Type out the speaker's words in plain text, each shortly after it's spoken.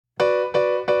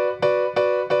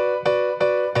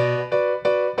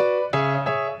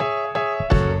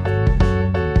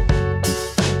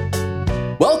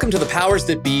Welcome to the Powers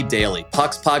That Be Daily,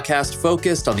 Puck's podcast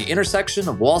focused on the intersection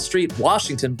of Wall Street,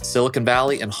 Washington, Silicon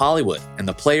Valley, and Hollywood, and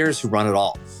the players who run it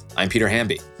all. I'm Peter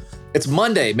Hamby. It's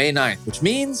Monday, May 9th, which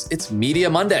means it's Media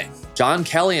Monday. John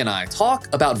Kelly and I talk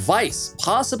about Vice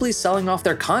possibly selling off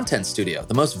their content studio,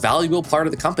 the most valuable part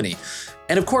of the company.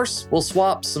 And of course, we'll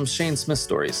swap some Shane Smith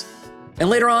stories. And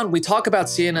later on, we talk about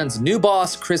CNN's new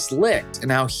boss, Chris Licht,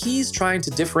 and how he's trying to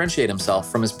differentiate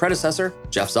himself from his predecessor,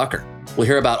 Jeff Zucker. We'll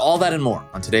hear about all that and more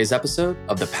on today's episode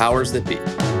of The Powers That Be.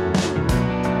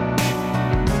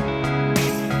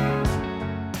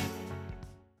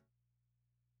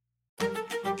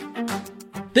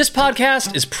 This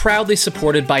podcast is proudly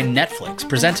supported by Netflix,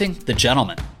 presenting The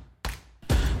Gentleman.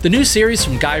 The new series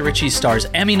from Guy Ritchie stars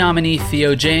Emmy nominee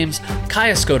Theo James,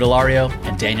 Kaya Scodelario,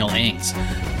 and Daniel Ings.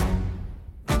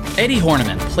 Eddie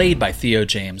Horniman, played by Theo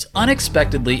James,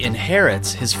 unexpectedly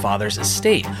inherits his father's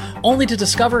estate, only to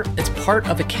discover it's part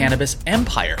of a cannabis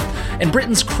empire. And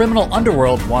Britain's criminal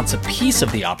underworld wants a piece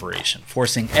of the operation,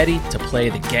 forcing Eddie to play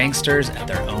the gangsters at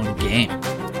their own game.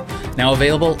 Now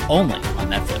available only on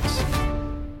Netflix.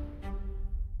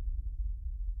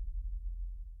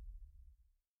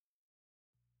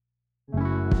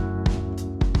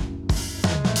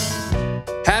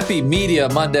 Happy Media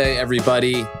Monday,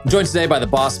 everybody. I'm joined today by the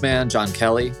boss man, John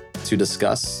Kelly, to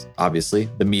discuss, obviously,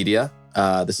 the media.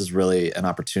 This is really an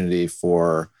opportunity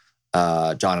for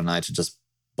John and I to just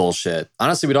bullshit.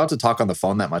 Honestly, we don't have to talk on the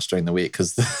phone that much during the week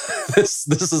because this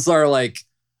is our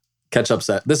catch-up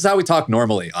set. This is how we talk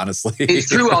normally, honestly. It's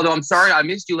true, although I'm sorry I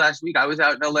missed you last week. I was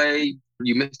out in LA.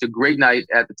 You missed a great night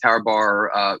at the Tower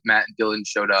Bar. Matt and Dylan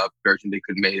showed up. They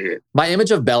couldn't make it. My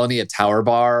image of Bellany at Tower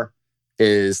Bar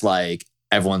is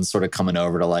everyone's sort of coming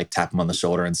over to tap him on the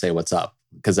shoulder and say, "What's up?"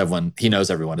 Because he knows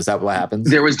everyone. Is that what happens?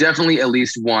 There was definitely at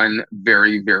least one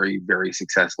very, very, very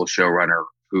successful showrunner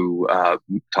who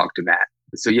talked to Matt.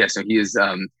 So he is.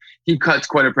 He cuts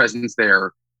quite a presence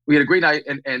there. We had a great night,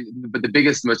 but the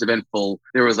biggest, most eventful,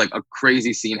 there was a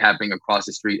crazy scene happening across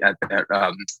the street at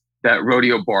that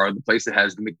rodeo bar, the place that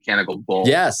has the mechanical bull.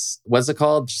 Yes. What's it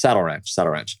called? Saddle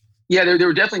Ranch. Yeah,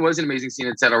 there definitely was an amazing scene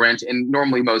at Saddle Ranch, and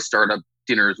normally most startup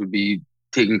dinners would be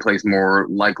taking place more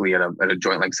likely at a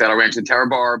joint like Saddle Ranch and Tower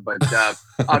Bar. But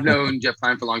I've known Jeff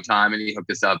Klein for a long time, and he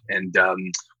hooked us up, and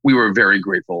we were very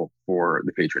grateful for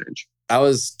the patronage. I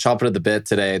was chomping at the bit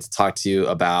today to talk to you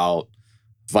about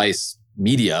Vice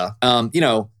Media.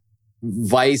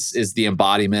 Vice is the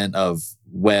embodiment of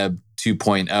Web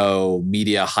 2.0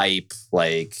 media hype.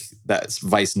 That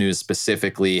Vice News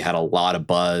specifically had a lot of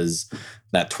buzz.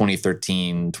 That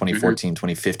 2013, 2014,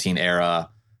 2015 era,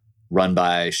 run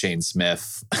by Shane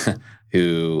Smith,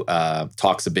 who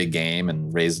talks a big game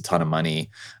and raised a ton of money.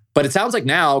 But it sounds like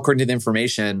now, according to the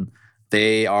information,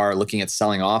 they are looking at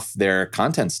selling off their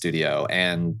content studio,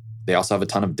 and they also have a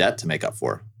ton of debt to make up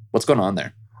for. What's going on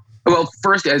there? Well,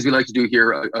 first, as we like to do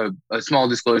here, a small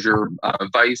disclosure.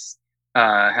 Vice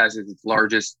has its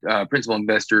largest principal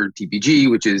investor,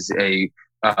 TPG, which is a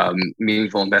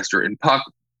meaningful investor in Puck.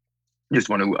 Just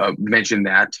want to mention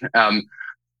that.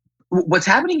 What's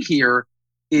happening here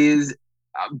is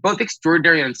both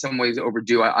extraordinary and in some ways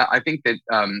overdue. I think that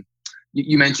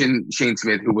you mentioned Shane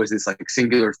Smith, who was this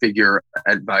singular figure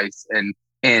at Vice,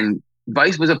 and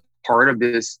Vice was a part of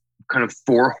this kind of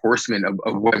four horsemen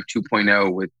of Web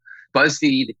 2.0 with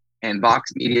BuzzFeed and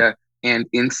Vox Media and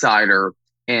Insider.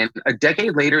 And a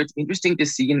decade later, it's interesting to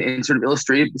see and sort of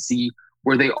illustrative to see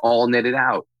where they all netted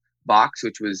out. Vox,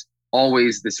 which was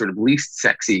always the sort of least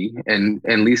sexy and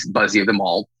least buzzy of them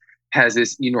all, has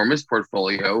this enormous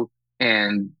portfolio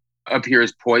and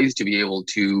appears poised to be able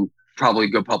to probably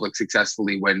go public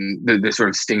successfully when the sort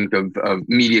of stink of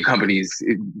media companies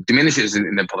diminishes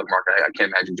in the public market. I can't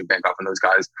imagine Jim Bankoff and those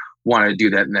guys want to do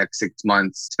that in the next 6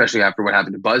 months, especially after what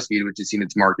happened to BuzzFeed, which has seen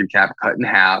its market cap cut in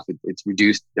half. It's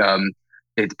reduced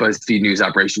its BuzzFeed news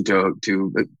operation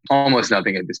to almost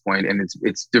nothing at this point, and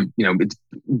it's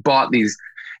bought these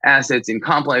assets in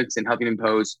Complex and Huffington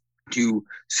Post to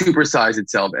supersize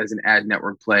itself as an ad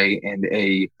network play and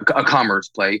a commerce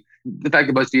play. The fact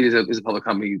that BuzzFeed is a public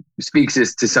company speaks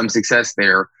to some success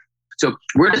there. So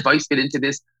where does Vice fit into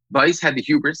this? Vice had the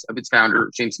hubris of its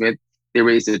founder, Shane Smith. They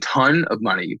raised a ton of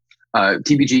money.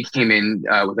 TPG came in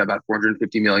with about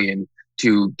 $450 million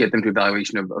to get them to a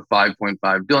valuation of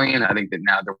 $5.5 billion. I think that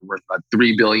now they're worth about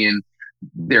 $3 billion.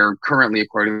 They're currently,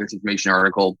 according to this information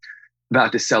article,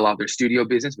 about to sell off their studio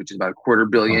business, which is about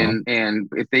 $250 million. And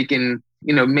if they can,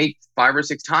 make 5 or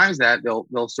 6 times that,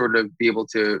 they'll sort of be able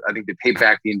to, I think, to pay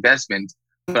back the investment.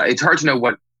 But it's hard to know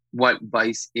what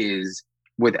Vice is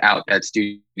without that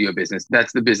studio business.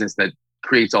 That's the business that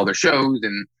creates all their shows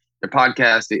and their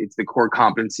podcast. It's the core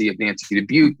competency of Nancy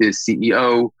Dubuque, the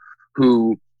CEO,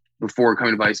 who before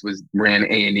coming to Vice ran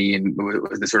A&E and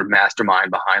was the sort of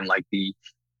mastermind behind like the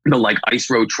like Ice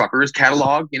Road Truckers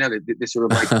catalog, the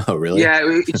sort of like, oh, really?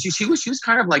 Yeah, she was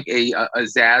kind of like a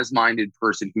Zaz-minded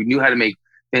person who knew how to make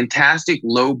fantastic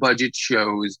low budget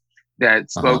shows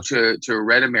that spoke to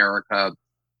Red America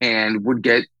and would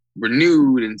get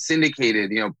renewed and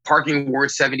syndicated. Parking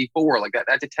Wars 74, like that.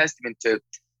 That's a testament to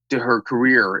her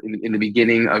career in the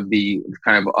beginning of the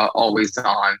kind of always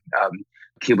on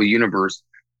cable universe.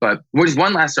 But just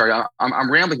one last story.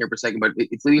 I'm rambling here for a second, but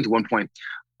it's leading to one point.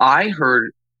 I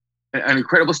heard an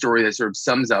incredible story that sort of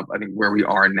sums up, I think, where we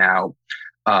are now.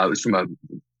 It was from a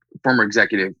former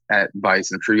executive at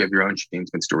Vice, and I'm sure you have your own Shane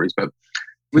Smith stories, but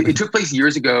it took place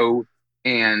years ago.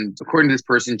 And according to this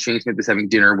person, Shane Smith was having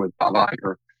dinner with Bob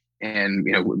Iger, and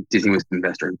Disney was an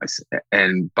investor in Vice.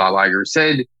 And Bob Iger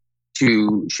said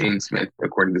to Shane Smith,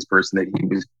 according to this person, that he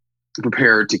was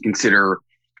prepared to consider,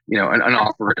 an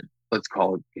offer at, let's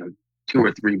call it, $2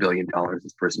 or $3 billion.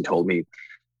 This person told me,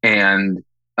 and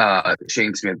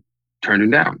Shane Smith turned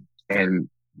him down. And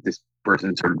this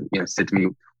person sort of, said to me,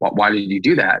 "Why did you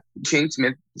do that?" Shane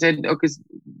Smith said, "Oh, because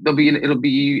it'll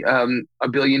be $1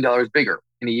 billion bigger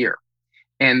in a year."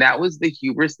 And that was the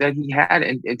hubris that he had.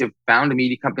 And to found a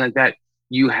media company like that,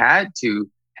 you had to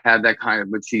have that kind of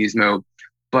machismo,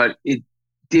 but it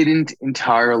didn't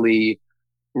entirely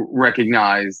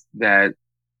recognize that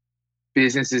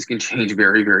businesses can change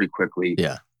very, very quickly.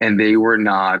 Yeah. And they were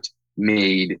not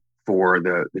made for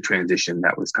the transition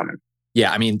that was coming.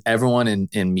 Yeah. I mean, everyone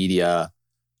in media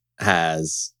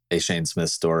has a Shane Smith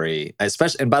story,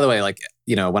 especially. And by the way, like,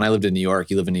 when I lived in New York,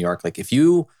 you live in New York, like if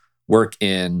you work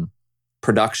in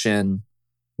production,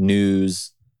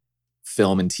 news,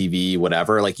 film and TV,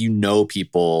 whatever, like,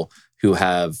 people who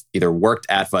have either worked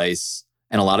at Vice,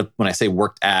 and a lot of, when I say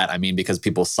worked at, I mean, because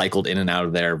people cycled in and out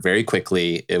of there very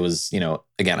quickly. It was,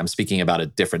 again, I'm speaking about a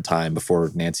different time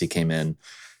before Nancy came in.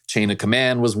 Chain of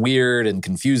command was weird and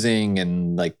confusing,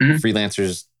 and like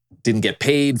freelancers didn't get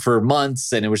paid for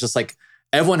months. And it was just like,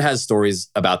 everyone has stories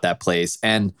about that place.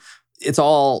 And it's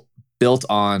all built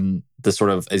on the sort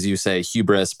of, as you say,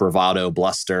 hubris, bravado,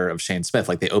 bluster of Shane Smith.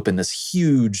 Like, they opened this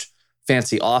huge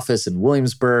fancy office in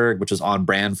Williamsburg, which was on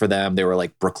brand for them. They were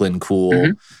like Brooklyn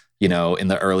cool, in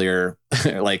the earlier,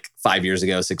 like 5 years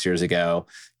ago, 6 years ago,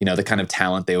 the kind of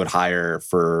talent they would hire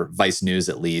for Vice News,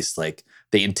 at least, like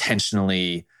they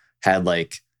intentionally had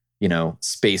like,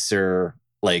 spacer,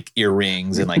 like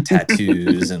earrings and like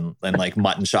tattoos and like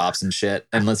mutton chops and shit.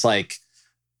 And it's like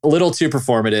a little too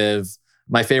performative.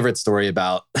 My favorite story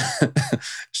about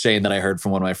Shane that I heard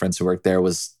from one of my friends who worked there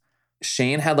was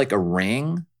Shane had like a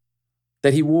ring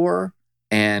that he wore,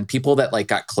 and people that like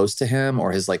got close to him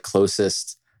or his like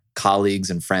closest colleagues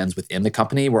and friends within the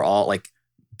company were all like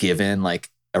given like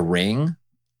a ring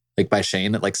like by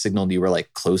Shane that like signaled you were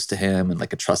like close to him and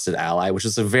like a trusted ally, which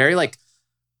is a very like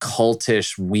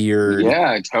cultish, weird.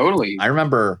 Yeah, totally. I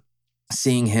remember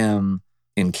seeing him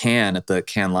in Cannes at the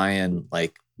Cannes Lion,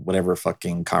 like whatever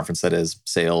fucking conference that is,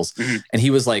 sales. And he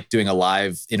was like doing a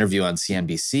live interview on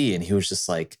CNBC, and he was just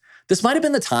like, this might have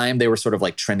been the time they were sort of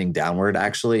like trending downward,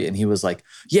 actually. And he was like,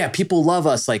 yeah, people love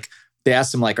us. Like, they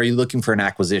asked him, like, are you looking for an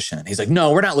acquisition? He's like,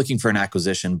 no, we're not looking for an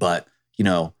acquisition, but,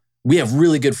 we have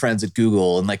really good friends at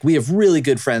Google, and like, we have really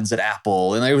good friends at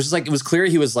Apple. And it was just like, it was clear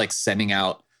he was like sending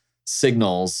out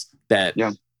signals that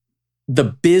the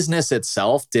business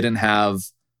itself didn't have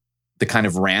the kind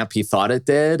of ramp he thought it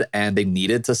did, and they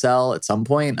needed to sell at some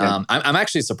point. I'm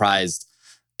actually surprised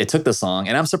it took this long,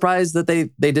 and I'm surprised that they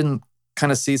didn't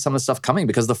kind of see some of the stuff coming,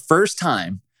 because the first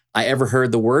time I ever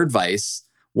heard the word Vice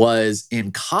was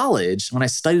in college when I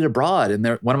studied abroad,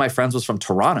 and one of my friends was from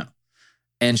Toronto,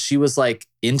 and she was like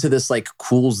into this like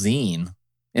cool zine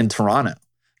in Toronto.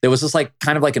 There was just like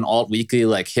kind of like an alt weekly,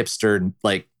 like hipster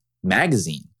like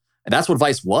magazine, and that's what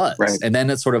Vice was. Right. And then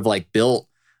it sort of like built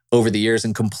over the years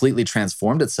and completely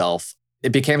transformed itself.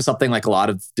 It became something like a lot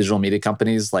of digital media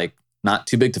companies, like not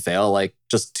too big to fail, like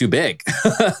just too big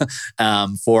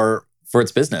for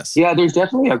its business. Yeah, there's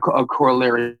definitely a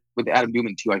corollary with Adam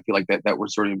Newman too. I feel like that we're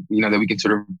sort of, that we can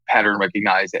sort of pattern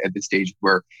recognize at this stage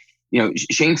where,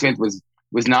 Shane Smith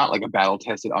was not like a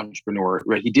battle-tested entrepreneur,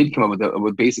 right? He did come up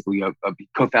with basically a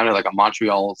co-founder like a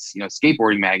Montreal,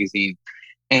 skateboarding magazine,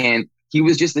 and he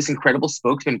was just this incredible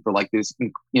spokesman for like this,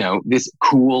 this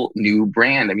cool new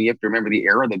brand. I mean, you have to remember the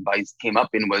era that Vice came up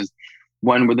in was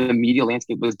one where the media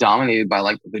landscape was dominated by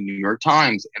like the New York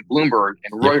Times and Bloomberg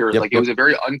and Reuters. It was a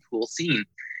very uncool scene.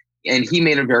 And he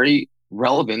made a very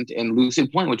relevant and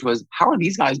lucid point, which was, how are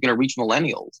these guys going to reach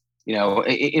millennials?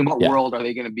 In what world are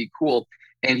they going to be cool?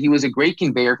 And he was a great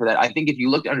conveyor for that. I think if you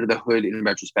looked under the hood in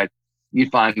retrospect,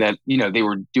 you'd find that, they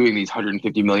were doing these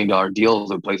 $150 million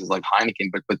deals with places like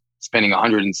Heineken, but spending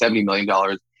 $170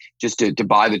 million just to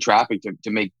buy the traffic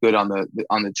to make good on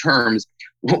the terms.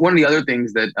 One of the other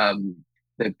things that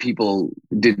people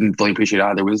didn't fully appreciate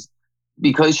either was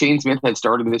because Shane Smith had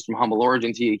started this from humble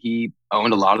origins, he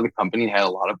owned a lot of the company and had a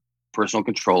lot of personal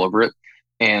control over it.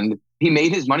 And he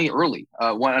made his money early.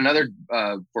 Another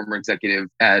former executive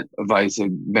at Vice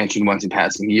had mentioned once in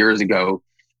passing years ago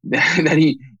that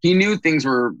he knew things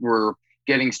were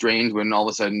getting strange when all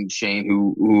of a sudden Shane,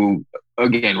 who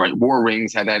again, right, wore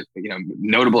rings, had that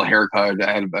notable haircut,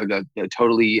 had a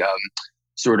totally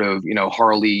sort of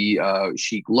Harley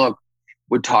chic look,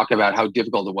 would talk about how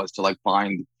difficult it was to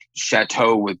find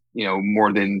chateau with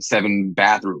more than 7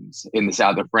 bathrooms in the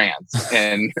south of France,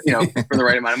 and for the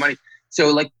right amount of money.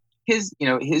 So his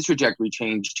trajectory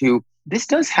changed too. This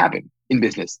does happen in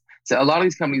business. So a lot of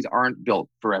these companies aren't built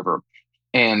forever.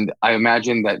 And I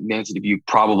imagine that Nancy Dubuque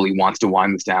probably wants to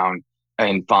wind this down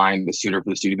and find the suitor for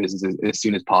the studio business as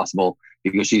soon as possible,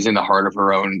 because she's in the heart of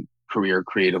her own career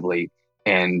creatively,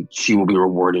 and she will be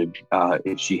rewarded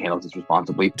if she handles this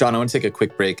responsibly. John, I want to take a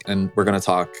quick break, and we're going to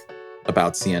talk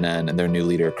about CNN and their new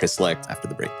leader, Chris Licht, after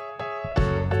the break.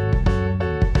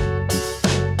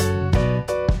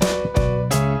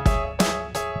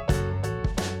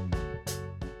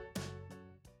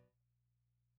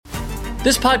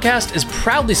 This podcast is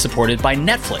proudly supported by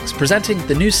Netflix, presenting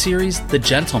the new series, The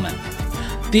Gentleman.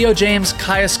 Theo James,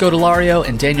 Kaya Scodelario,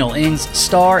 and Daniel Ings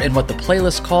star in what the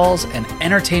playlist calls an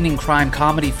entertaining crime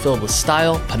comedy filled with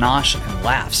style, panache, and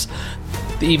laughs.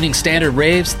 The Evening Standard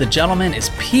raves The Gentleman is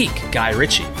peak Guy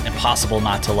Ritchie, impossible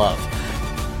not to love.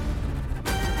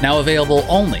 Now available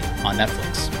only on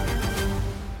Netflix.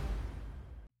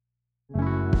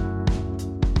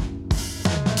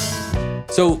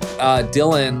 So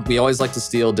Dylan, we always like to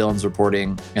steal Dylan's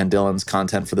reporting and Dylan's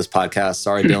content for this podcast.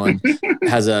 Sorry, Dylan,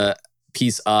 has a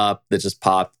piece up that just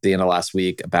popped at the end of last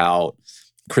week about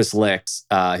Chris Licht.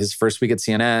 His first week at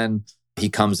CNN, he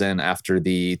comes in after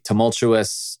the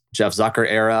tumultuous Jeff Zucker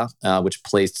era, which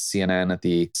placed CNN at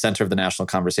the center of the national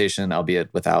conversation,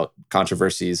 albeit without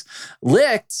controversies.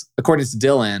 Licht, according to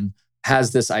Dylan,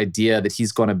 has this idea that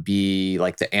he's going to be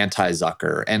like the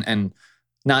anti-Zucker, and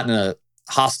not in a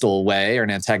hostile way or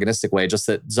an antagonistic way, just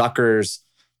that Zucker's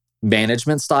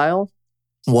management style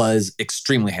was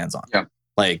extremely hands-on. Yeah.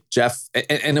 Like Jeff,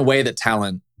 in a way that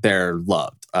talent there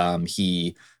loved.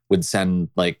 He would send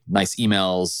nice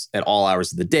emails at all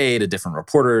hours of the day to different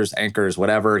reporters, anchors,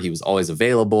 whatever. He was always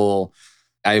available.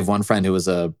 I have one friend who was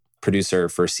a producer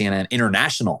for CNN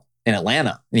International in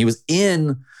Atlanta, and he was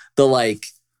in the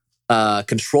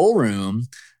control room.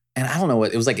 And I don't know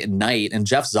what, it was at night, and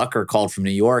Jeff Zucker called from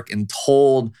New York and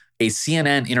told a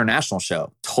CNN International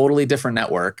show, totally different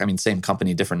network, same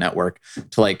company, different network,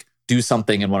 to do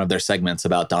something in one of their segments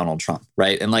about Donald Trump,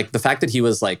 right? And the fact that he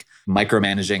was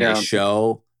micromanaging a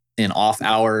show in off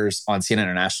hours on CNN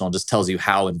International just tells you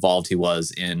how involved he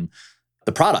was in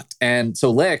the product. And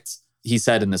so Licht, he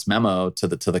said in this memo to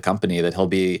the company that he'll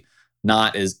be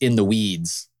not as in the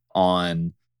weeds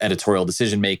on editorial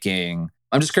decision making.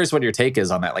 I'm just curious what your take is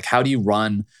on that. How do you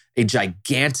run a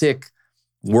gigantic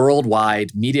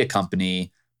worldwide media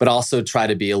company, but also try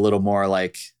to be a little more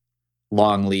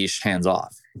long leash, hands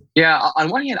off? Yeah, on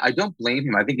one hand, I don't blame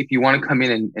him. I think if you want to come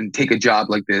in and take a job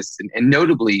like this, and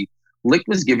notably, Licht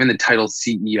was given the title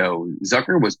CEO,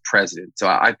 Zucker was president. So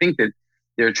I think that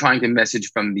they're trying to message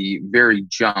from the very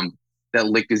jump that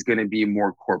Licht is going to be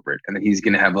more corporate and that he's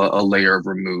going to have a layer of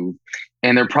remove.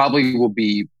 And there probably will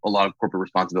be a lot of corporate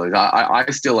responsibilities. I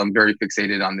still am very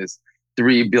fixated on this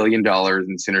 $3 billion in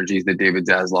synergies that David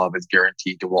Zaslav has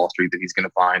guaranteed to Wall Street that he's going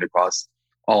to find across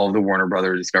all of the Warner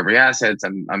Brothers Discovery assets.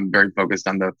 I'm very focused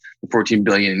on the 14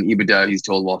 billion EBITDA he's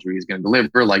told Wall Street he's going to deliver.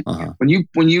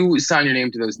 When you sign your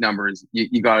name to those numbers,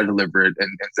 you got to deliver it. And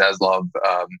Zaslav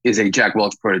is a Jack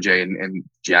Welch protege, and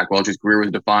Jack Welch's career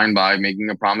was defined by making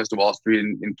a promise to Wall Street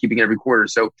and keeping it every quarter.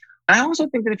 So I also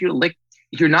think that if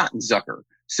you're not Zucker.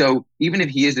 So even if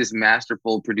he is this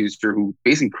masterful producer who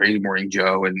basically created Morning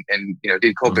Joe and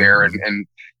did Colbert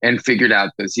and figured out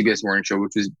the CBS Morning Show,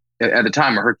 which was at the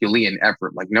time a Herculean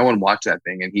effort, no one watched that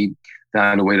thing, and he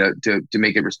found a way to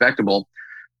make it respectable.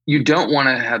 You don't want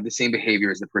to have the same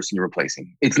behavior as the person you're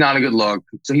replacing. It's not a good look.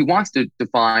 So he wants to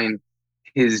define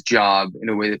his job in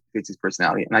a way that fits his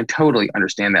personality, and I totally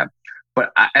understand that.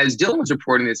 But as Dylan was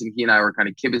reporting this, and he and I were kind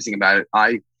of kibitzing about it,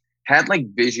 I had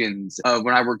visions of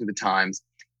when I worked at the Times,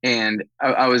 and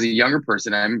I was a younger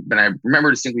person, and I remember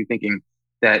distinctly thinking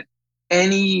that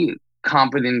any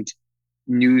competent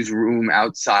newsroom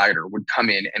outsider would come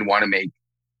in and want to make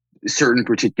certain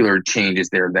particular changes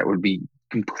there that would be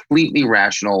completely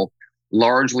rational,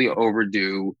 largely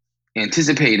overdue,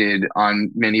 anticipated on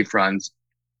many fronts,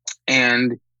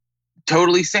 and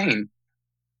totally sane.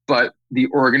 But the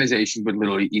organization would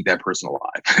literally eat that person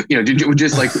alive. It would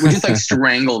just like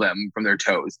strangle them from their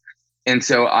toes. And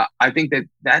so I think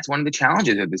that's one of the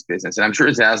challenges of this business. And I'm sure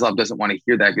Zaslav doesn't want to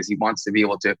hear that, because he wants to be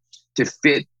able to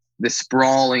fit the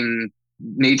sprawling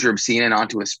nature of CNN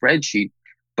onto a spreadsheet.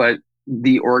 But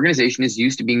the organization is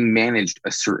used to being managed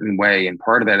a certain way. And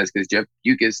part of that is because Jeff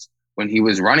Bewkes, when he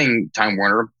was running Time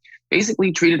Warner,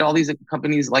 basically treated all these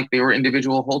companies like they were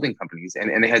individual holding companies.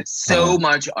 And they had so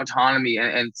much autonomy,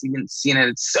 and CNN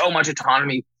had so much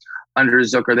autonomy under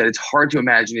Zucker that it's hard to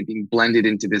imagine it being blended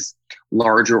into this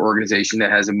larger organization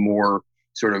that has a more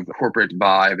sort of corporate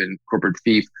vibe and corporate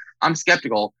fief. I'm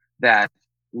skeptical that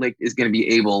Licht is going to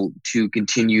be able to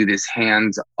continue this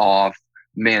hands-off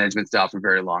management style for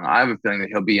very long. I have a feeling that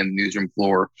he'll be in the newsroom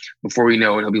floor before we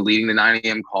know it. He'll be leading the 9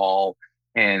 a.m. call,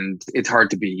 and it's hard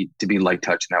to be light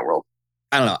touch in that world.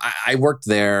 I don't know. I worked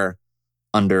there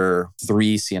under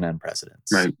 3 CNN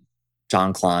presidents. Right.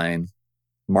 John Klein,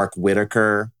 Mark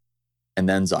Whitaker, and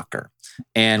then Zucker.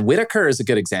 And Whitaker is a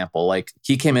good example. Like,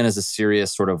 he came in as a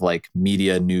serious sort of like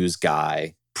media news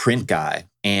guy, print guy.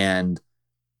 And,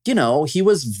 he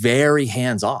was very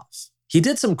hands-off. He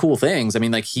did some cool things. I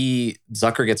mean, like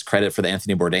Zucker gets credit for the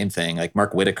Anthony Bourdain thing. Like,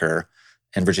 Mark Whitaker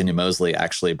and Virginia Mosley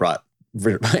actually brought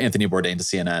Anthony Bourdain to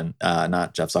CNN,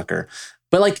 not Jeff Zucker.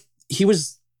 But like, he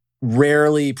was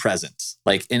rarely present.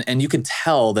 Like, and you could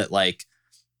tell that like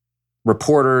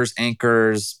reporters,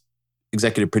 anchors,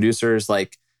 executive producers,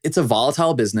 like, it's a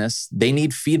volatile business. They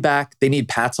need feedback. They need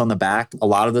pats on the back. A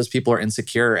lot of those people are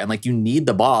insecure. And like, you need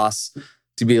the boss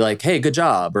to be like, hey, good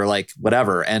job, or like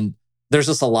whatever. And there's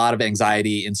just a lot of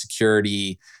anxiety,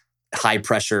 insecurity, high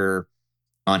pressure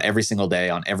on every single day,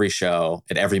 on every show,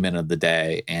 at every minute of the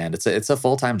day. And it's a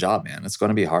full-time job, man. It's going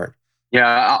to be hard.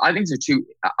 Yeah, I think so too.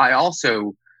 I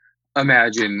also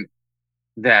imagine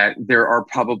that there are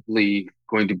probably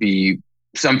going to be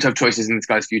some tough choices in this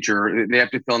guy's future. They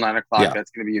have to fill 9 o'clock. Yeah.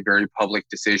 That's going to be a very public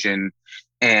decision.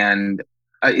 And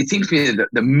it seems to me that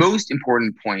the most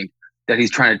important point that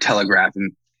he's trying to telegraph,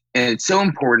 and it's so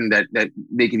important that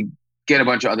they can get a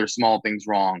bunch of other small things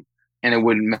wrong and it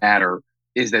wouldn't matter,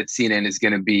 is that CNN is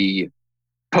going to be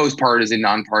post-partisan,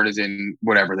 non-partisan,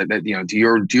 whatever. That to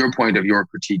your point of your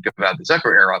critique about the Zucker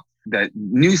era, that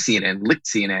new CNN, Licht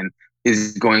CNN,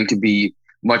 is going to be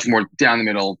much more down the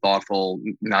middle, thoughtful,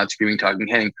 not screaming, talking,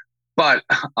 heading. But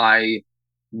I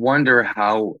wonder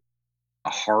how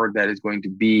hard that is going to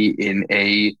be in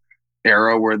a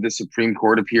era where the Supreme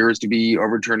Court appears to be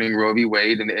overturning Roe v.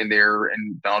 Wade,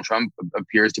 and Donald Trump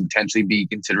appears to potentially be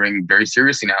considering very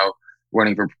seriously now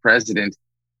running for president.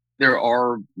 There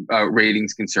are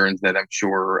ratings concerns that I'm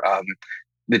sure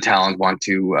the talent want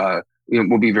to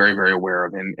will be very, very aware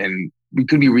of, and we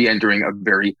could be re-entering a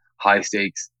very high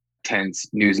stakes, tense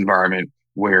news environment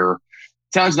where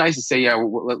it sounds nice to say, yeah,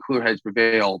 we'll let cooler heads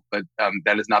prevail, but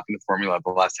that has not been the formula of the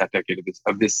last half decade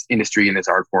of this industry and this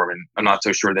art form. And I'm not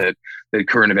so sure that the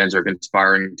current events are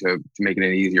conspiring to make it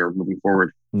any easier moving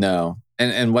forward. No.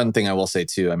 And one thing I will say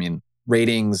too, I mean,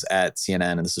 ratings at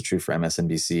CNN, and this is true for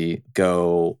MSNBC,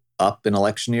 go up in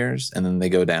election years and then they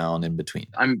go down in between.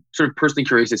 I'm sort of personally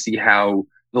curious to see how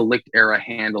the Licht era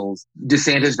handles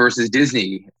DeSantis versus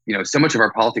Disney. So much of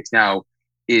our politics now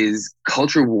is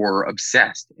culture war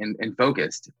obsessed and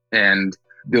focused. And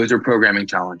those are programming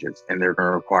challenges, and they're going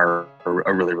to require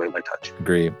a really, really light touch.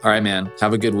 Agree. All right, man.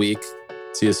 Have a good week.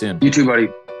 See you soon. You too, buddy.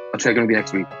 I'll check in with you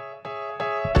next week.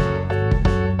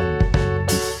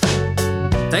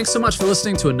 Thanks so much for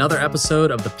listening to another episode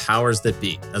of The Powers That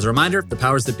Be. As a reminder, The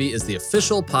Powers That Be is the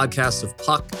official podcast of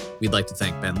Puck. We'd like to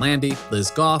thank Ben Landy, Liz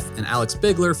Goff, and Alex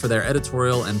Bigler for their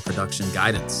editorial and production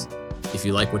guidance. If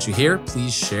you like what you hear,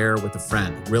 please share with a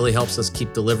friend. It really helps us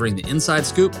keep delivering the inside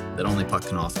scoop that only Puck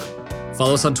can offer.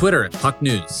 Follow us on Twitter at Puck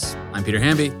News. I'm Peter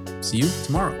Hamby. See you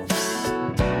tomorrow.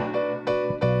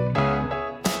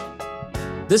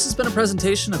 This has been a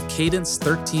presentation of Cadence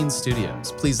 13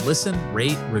 Studios. Please listen,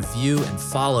 rate, review, and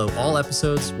follow all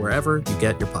episodes wherever you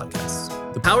get your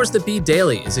podcasts. The Powers That Be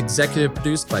Daily is executive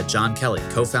produced by John Kelly,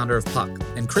 co-founder of Puck,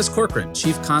 and Chris Corcoran,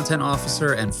 chief content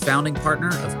officer and founding partner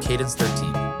of Cadence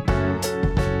 13.